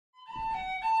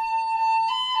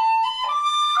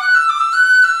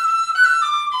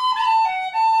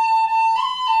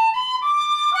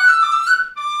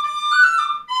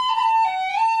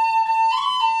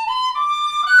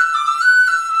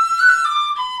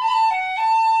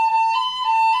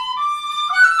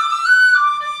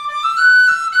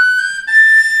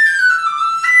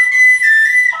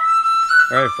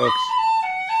folks,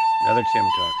 another Tim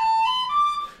Talk.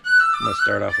 I'm going to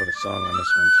start off with a song on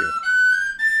this one too.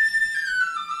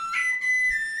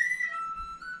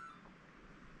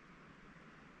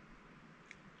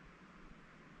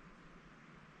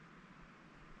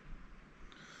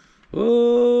 Oh,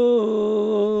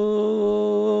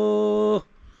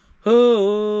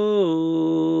 oh,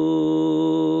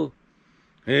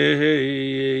 hey, hey,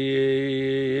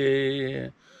 yeah,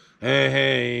 hey,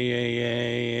 hey, yeah,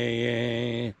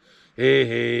 hey,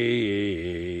 hey,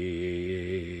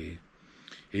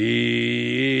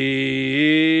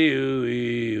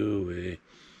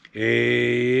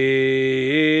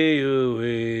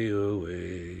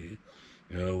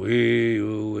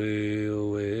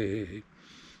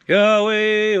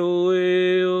 Yahweh,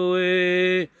 away,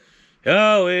 away,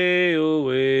 Yahweh,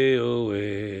 away,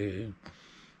 away,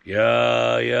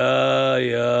 Yah, Yah,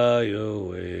 Yah,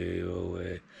 Yahweh,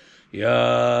 away,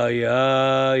 Yah,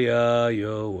 Yah, Yah,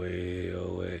 Yahweh,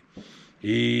 away, away,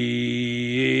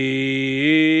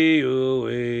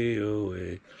 away,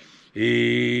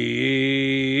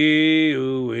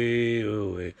 away,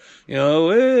 away,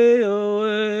 Yahweh,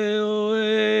 away,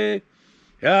 away,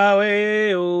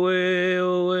 Yahweh, away,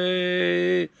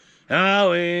 away,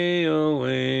 Yahweh,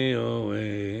 away,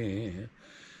 away,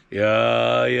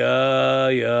 Yah, Yah,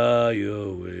 Yah,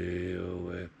 Yahweh,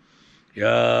 away,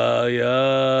 Yah,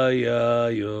 Yah, Yah,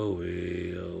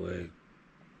 Yahweh, away,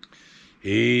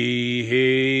 hey,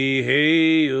 hey,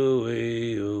 hey,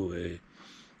 away, away,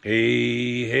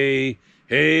 hey, hey,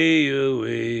 hey,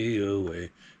 away, away,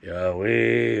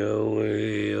 Yahweh,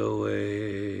 away,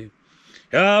 away,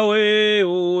 Yahweh,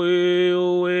 away,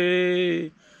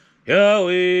 away,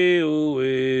 Yahweh,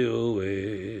 away,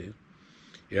 away,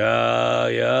 Yah,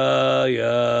 Yah,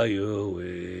 Yah,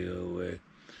 Yahweh, away,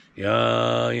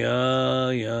 Yah, Yah,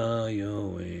 Yah,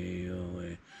 Yahweh,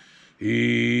 away, away,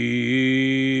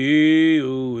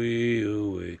 away,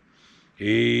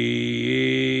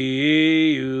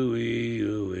 away,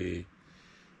 away,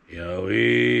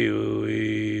 Yahweh,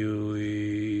 away, away.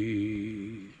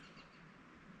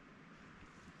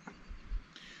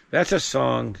 That's a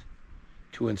song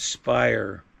to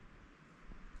inspire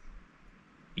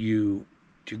you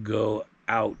to go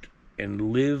out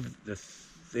and live the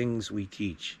things we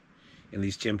teach in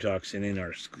these Tim Talks and in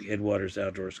our Headwaters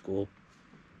Outdoor School.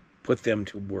 Put them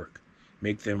to work.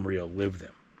 Make them real. Live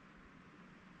them.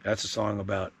 That's a song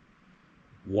about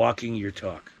walking your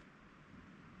talk.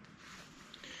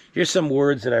 Here's some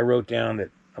words that I wrote down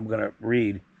that I'm going to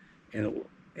read. And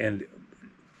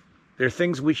there are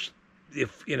things we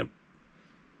if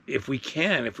we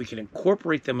can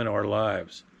incorporate them into our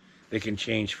lives, they can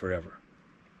change forever.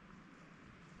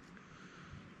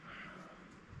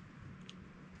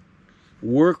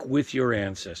 Work with your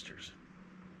ancestors.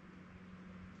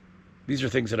 These are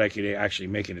things that I could actually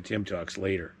make into Tim Talks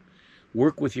later.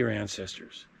 Work with your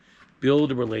ancestors.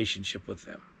 Build a relationship with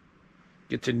them.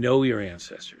 Get to know your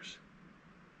ancestors.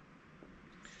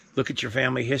 Look at your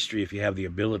family history if you have the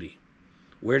ability.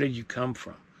 Where did you come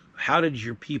from? How did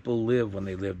your people live when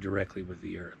they lived directly with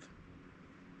the earth?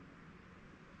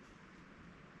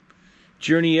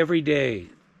 Journey every day.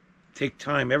 Take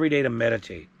time every day to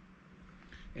meditate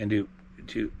and to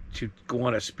go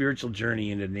on a spiritual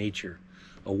journey into nature,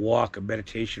 a walk, a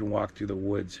meditation walk through the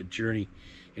woods, a journey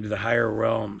into the higher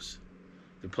realms,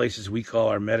 the places we call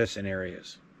our medicine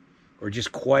areas, or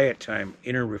just quiet time,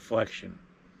 inner reflection.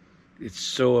 It's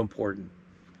so important.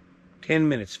 10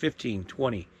 minutes, 15,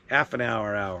 20, half an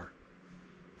hour.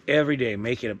 Every day,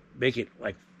 make it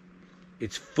like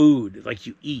it's food, like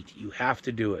you eat. You have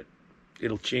to do it.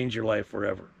 It'll change your life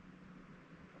forever.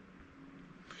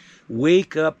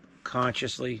 Wake up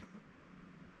consciously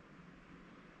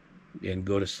and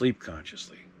go to sleep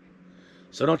consciously.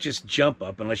 So don't just jump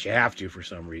up unless you have to for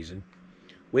some reason.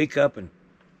 Wake up and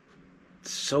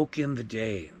soak in the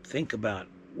day. Think about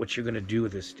what you're going to do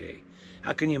with this day.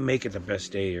 How can you make it the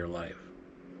best day of your life?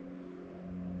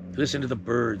 Listen to the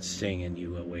birds sing and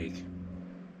you awake.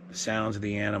 The sounds of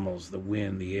the animals, the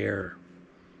wind, the air.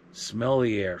 Smell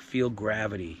the air. Feel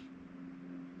gravity.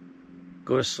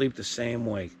 Go to sleep the same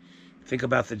way. Think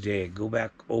about the day. Go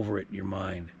back over it in your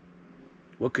mind.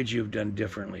 What could you have done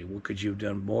differently? What could you have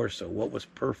done more so? What was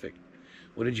perfect?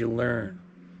 What did you learn?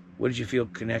 What did you feel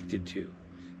connected to?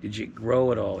 Did you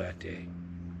grow at all that day?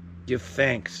 Give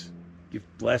thanks. Give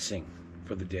blessing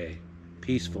for the day.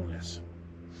 Peacefulness.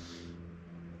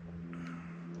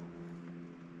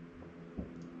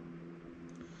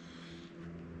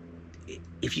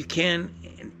 If you can,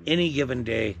 in any given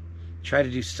day, try to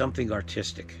do something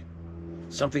artistic,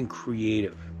 something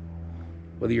creative.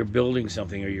 Whether you're building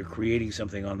something or you're creating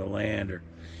something on the land, or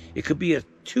It could be a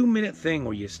 2-minute thing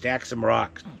where you stack some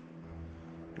rocks,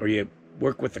 or you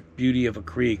work with the beauty of a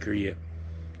creek,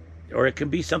 or it can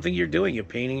be something you're doing. You're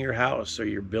painting your house, or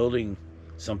you're building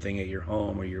something at your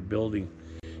home, or you're building,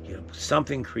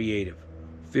 something creative.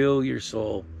 Fill your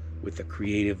soul with the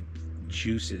creative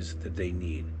juices that they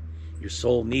need. Your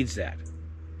soul needs that.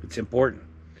 It's important.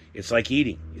 It's like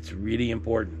eating. It's really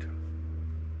important.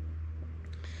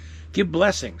 Give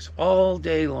blessings all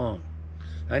day long.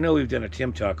 I know we've done a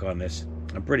Tim talk on this.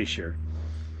 I'm pretty sure.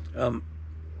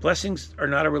 Blessings are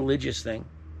not a religious thing.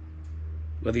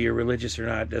 Whether you're religious or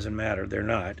not, doesn't matter. They're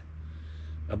not.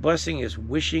 A blessing is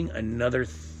wishing another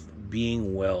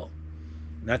being well.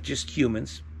 Not just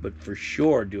humans, but for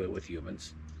sure do it with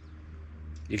humans.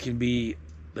 It can be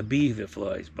the bee that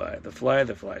flies by, the fly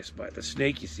that flies by, the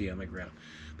snake you see on the ground,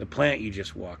 the plant you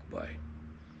just walk by.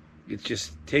 It's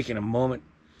just taking a moment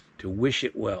to wish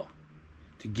it well,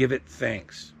 to give it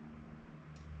thanks,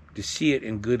 to see it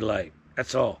in good light.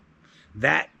 That's all.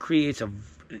 That creates an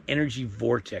energy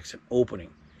vortex, an opening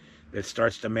that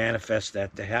starts to manifest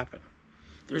that to happen.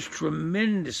 There's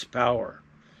tremendous power,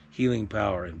 healing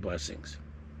power in blessings.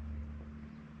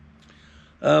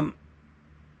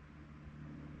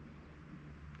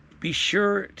 Be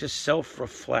sure to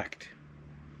self-reflect.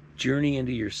 Journey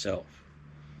into yourself.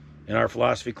 In our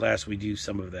philosophy class, we do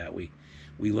some of that. We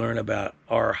learn about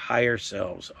our higher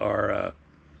selves, our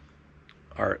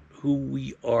who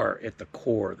we are at the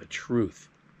core, the truth,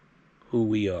 who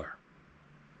we are.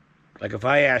 Like if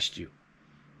I asked you,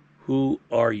 who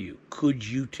are you? Could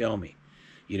you tell me?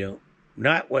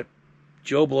 Not what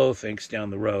Joe Blow thinks down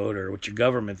the road or what your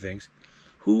government thinks.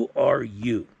 Who are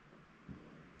you?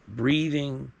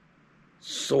 Breathing,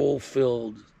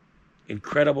 soul-filled,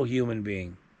 incredible human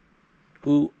being.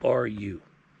 Who are you?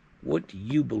 What do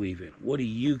you believe in? What do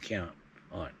you count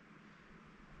on?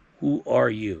 Who are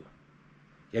you?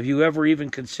 Have you ever even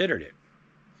considered it?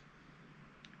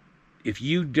 If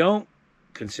you don't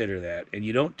consider that, and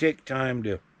you don't take time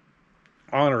to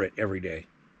honor it every day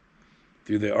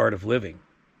through the art of living,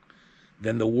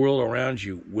 then the world around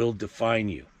you will define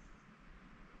you.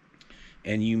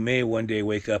 And you may one day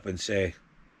wake up and say,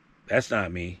 that's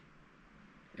not me.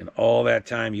 And all that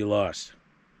time you lost.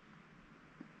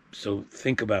 So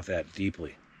think about that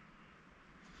deeply.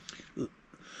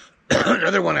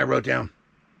 Another one I wrote down.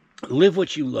 Live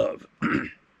what you love.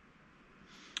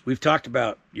 We've talked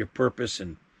about your purpose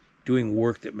and doing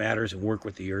work that matters and work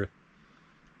with the earth.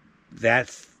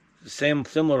 That's the same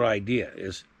similar idea,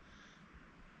 is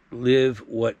live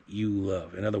what you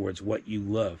love. In other words, what you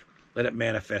love. Let it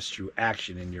manifest through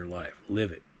action in your life.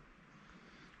 Live it.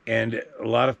 And a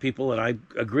lot of people, and I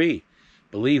agree,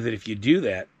 believe that if you do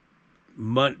that,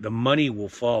 the money will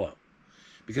follow.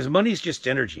 Because money is just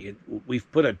energy. We've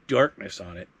put a darkness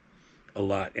on it a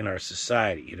lot in our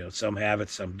society. Some have it,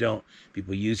 some don't.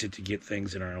 People use it to get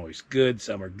things that aren't always good.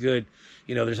 Some are good.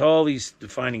 There's all these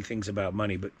defining things about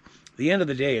money. But at the end of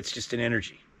the day, it's just an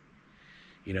energy.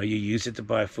 You use it to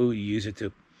buy food. You use it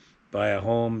to buy a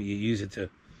home. You use it to,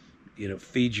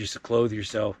 feed yourself, clothe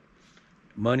yourself.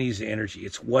 Money's energy.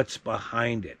 It's what's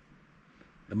behind it.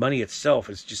 The money itself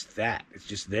is just that. It's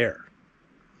just there.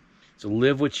 So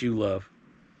live what you love.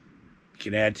 You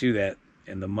can add to that,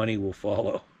 and the money will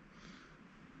follow.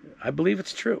 I believe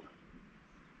it's true.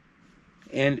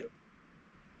 And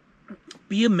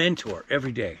be a mentor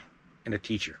every day and a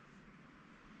teacher.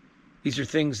 These are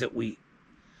things that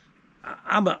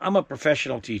I'm a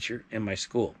professional teacher in my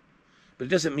school. But it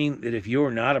doesn't mean that if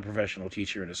you're not a professional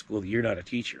teacher in a school, that you're not a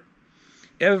teacher.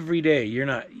 Every day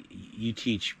you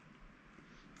teach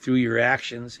through your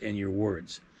actions and your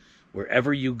words,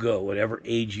 wherever you go, whatever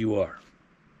age you are.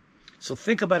 So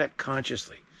think about it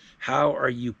consciously. How are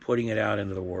you putting it out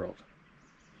into the world?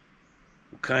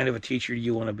 What kind of a teacher do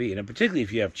you want to be? And particularly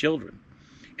if you have children.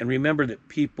 And remember that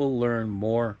people learn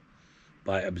more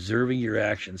by observing your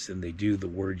actions than they do the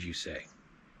words you say.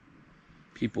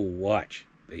 People watch,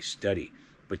 they study,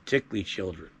 particularly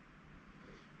children.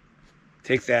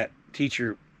 Take that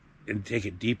teacher and take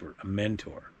it deeper, a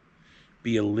mentor.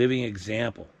 Be a living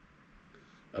example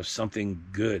of something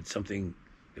good, something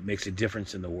that makes a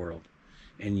difference in the world.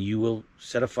 And you will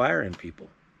set a fire in people.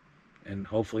 And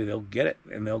hopefully they'll get it.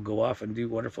 And they'll go off and do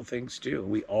wonderful things too.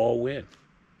 We all win.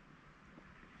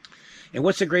 And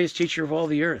what's the greatest teacher of all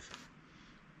the earth?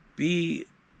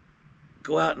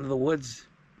 Go out into the woods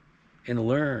and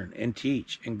learn and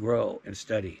teach and grow and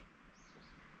study.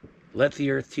 Let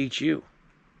the earth teach you.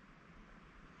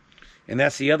 And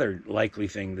that's the other likely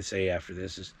thing to say after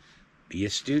this is be a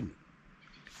student.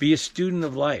 Be a student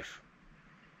of life.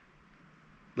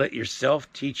 Let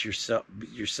yourself teach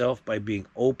yourself by being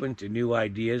open to new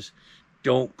ideas,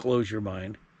 Don't close your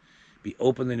mind. Be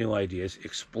open to new ideas.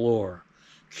 Explore.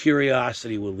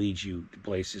 Curiosity will lead you to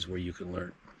places where you can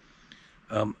learn.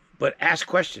 But ask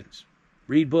questions.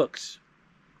 Read books.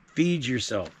 Feed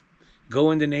yourself.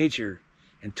 Go into nature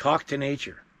and talk to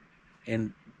nature.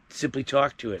 And simply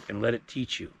talk to it and let it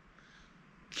teach you.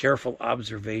 Careful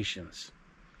observations.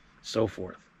 So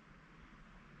forth.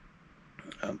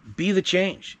 Be the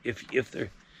change. If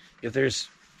there's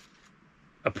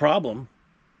a problem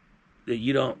that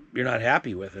you're not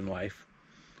happy with in life,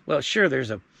 well, sure, there's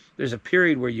a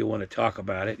period where you want to talk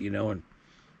about it, and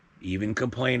even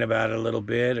complain about it a little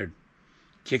bit or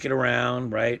kick it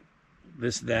around, right?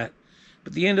 This, that.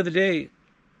 But at the end of the day,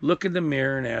 look in the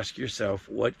mirror and ask yourself,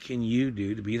 what can you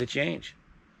do to be the change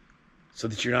so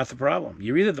that you're not the problem?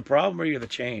 You're either the problem or you're the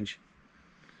change.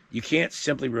 You can't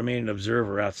simply remain an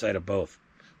observer outside of both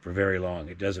for very long.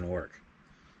 It doesn't work.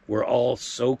 We're all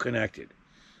so connected.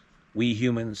 We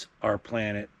humans, our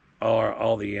planet,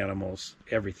 all the animals,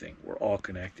 everything. We're all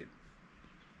connected.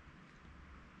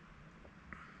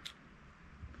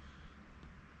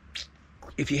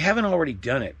 If you haven't already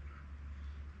done it,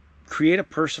 create a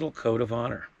personal code of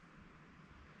honor.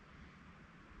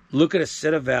 Look at a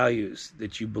set of values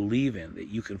that you believe in, that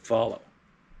you can follow,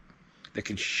 that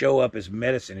can show up as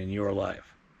medicine in your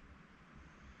life.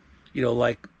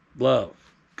 Like love,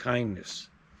 kindness,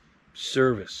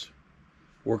 service,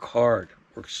 work hard,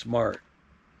 work smart.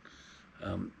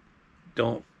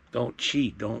 Don't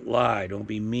cheat, don't lie, don't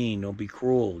be mean, don't be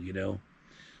cruel,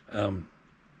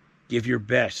 give your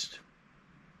best.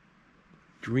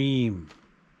 Dream.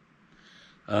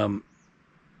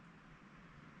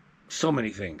 So many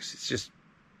things. It's just,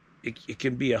 it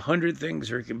can be 100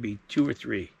 things or it can be 2 or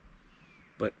 3.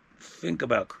 But think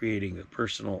about creating a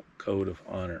personal code of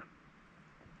honor.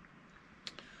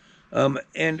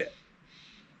 And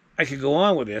I could go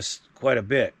on with this quite a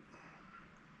bit.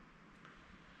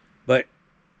 But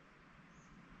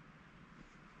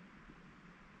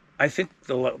I think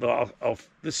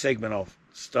this segment I'll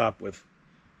stop with.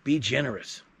 Be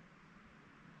generous.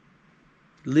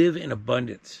 Live in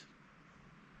abundance.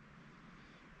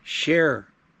 Share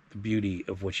the beauty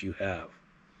of what you have,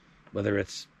 whether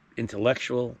it's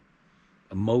intellectual,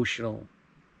 emotional,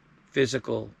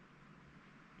 physical.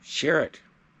 Share it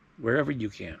wherever you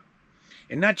can.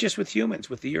 And not just with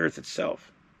humans, with the earth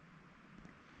itself.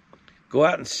 Go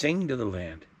out and sing to the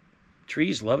land.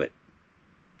 Trees love it.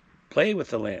 Play with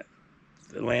the land.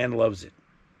 The land loves it.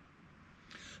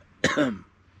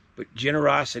 But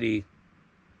generosity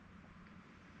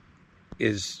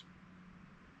is...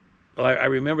 Well, I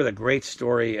remember the great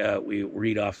story we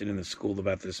read often in the school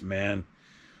about this man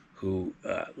who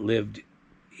lived...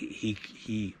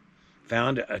 He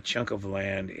found a chunk of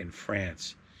land in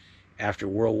France after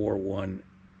World War I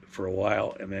for a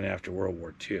while, and then after World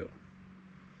War II.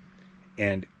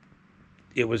 And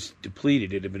it was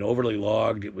depleted. It had been overly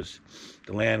logged.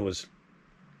 The land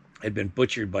had been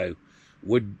butchered by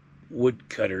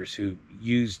woodcutters who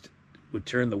would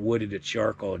turn the wood into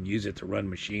charcoal and use it to run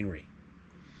machinery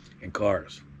and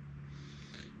cars.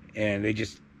 And they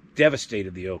just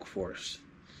devastated the oak forest.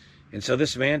 And so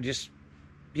this man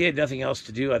he had nothing else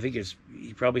to do. I think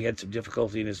he probably had some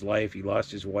difficulty in his life. He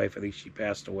lost his wife. I think she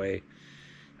passed away.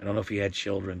 I don't know if he had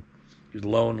children. He was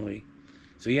lonely.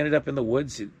 So he ended up in the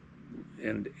woods,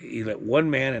 and he let one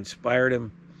man inspired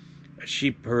him, a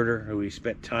sheep herder who he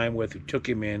spent time with, who took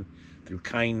him in through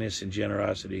kindness and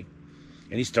generosity.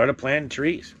 And he started planting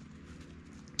trees.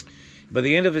 By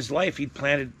the end of his life, he'd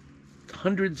planted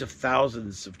hundreds of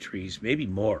thousands of trees, maybe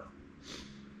more.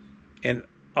 And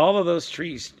all of those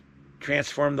trees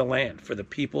transformed the land for the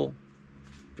people,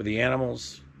 for the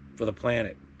animals, for the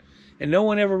planet. And no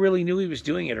one ever really knew he was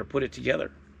doing it or put it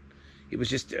together. It was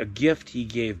just a gift he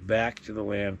gave back to the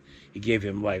land. He gave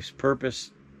him life's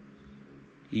purpose.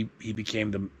 He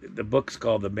became the book's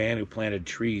called The Man Who Planted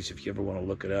Trees, if you ever want to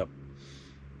look it up,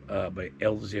 by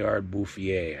Elzéard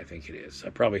Bouffier, I think it is. I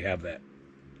probably have that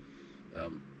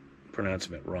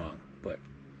pronouncement wrong, but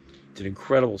it's an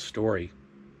incredible story.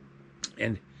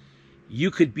 And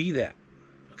you could be that,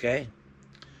 okay?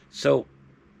 So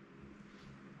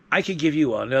I could give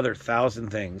you another 1,000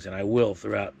 things, and I will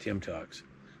throughout Tim Talks,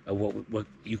 of what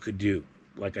you could do,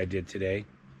 like I did today.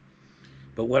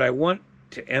 But what I want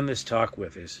to end this talk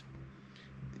with is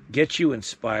get you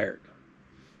inspired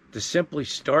to simply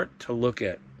start to look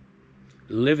at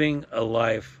living a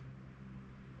life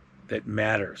that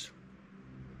matters.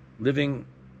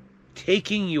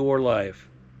 Taking your life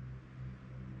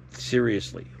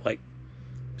seriously, like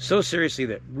so seriously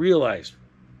that realize,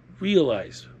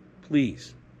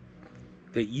 please,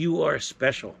 that you are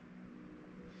special,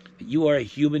 that you are a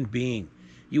human being.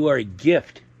 You are a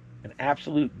gift, an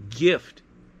absolute gift,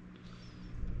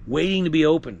 waiting to be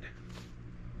opened.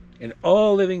 And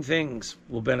all living things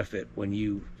will benefit when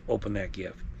you open that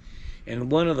gift.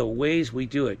 And one of the ways we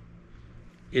do it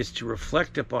is to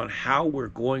reflect upon how we're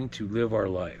going to live our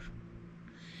life.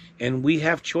 And we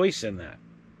have choice in that.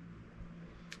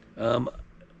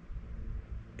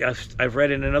 I've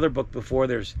read in another book before,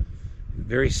 there's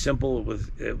very simple,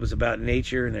 it was about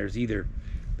nature, and there's either,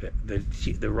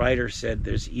 the writer said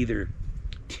there's either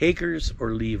takers or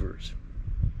leavers.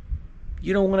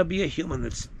 You don't want to be a human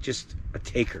that's just a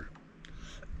taker.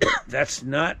 That's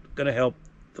not going to help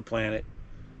the planet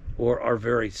or our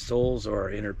very souls or our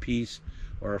inner peace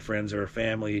or our friends or our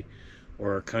family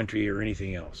or our country or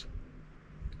anything else.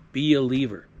 Be a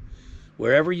leaver.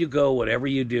 Wherever you go, whatever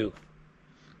you do,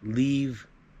 leave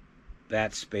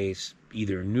that space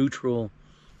either neutral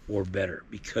or better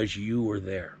because you were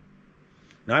there.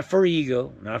 Not for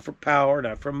ego, not for power,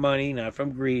 not for money, not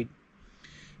from greed,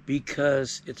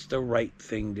 because it's the right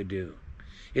thing to do.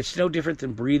 It's no different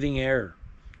than breathing air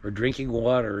or drinking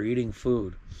water or eating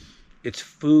food. It's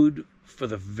food for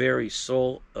the very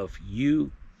soul of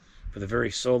you, for the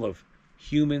very soul of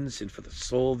humans, and for the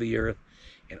soul of the earth.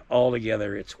 And all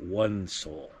together, it's one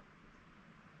soul.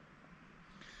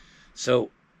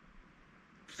 So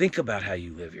think about how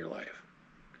you live your life.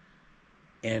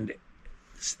 And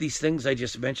these things I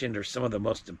just mentioned are some of the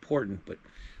most important, but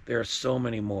there are so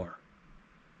many more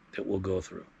that we'll go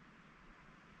through.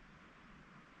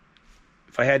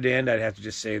 If I had to end, I'd have to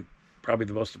just say probably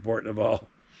the most important of all.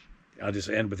 I'll just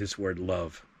end with this word,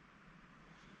 love.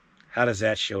 How does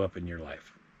that show up in your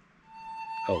life?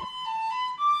 Oh,